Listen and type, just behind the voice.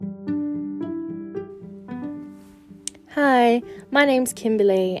Hi, my name's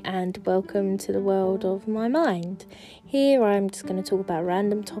Kimberly and welcome to the world of my mind. Here I'm just going to talk about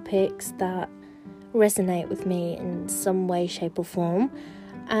random topics that resonate with me in some way, shape or form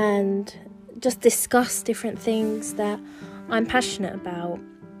and just discuss different things that I'm passionate about.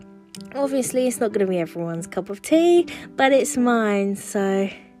 Obviously it's not going to be everyone's cup of tea, but it's mine, so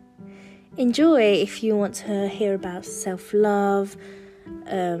enjoy if you want to hear about self-love,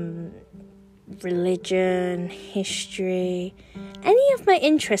 religion, history, any of my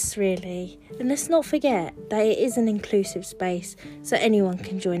interests really. And let's not forget that it is an inclusive space, so anyone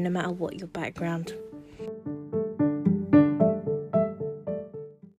can join no matter what your background.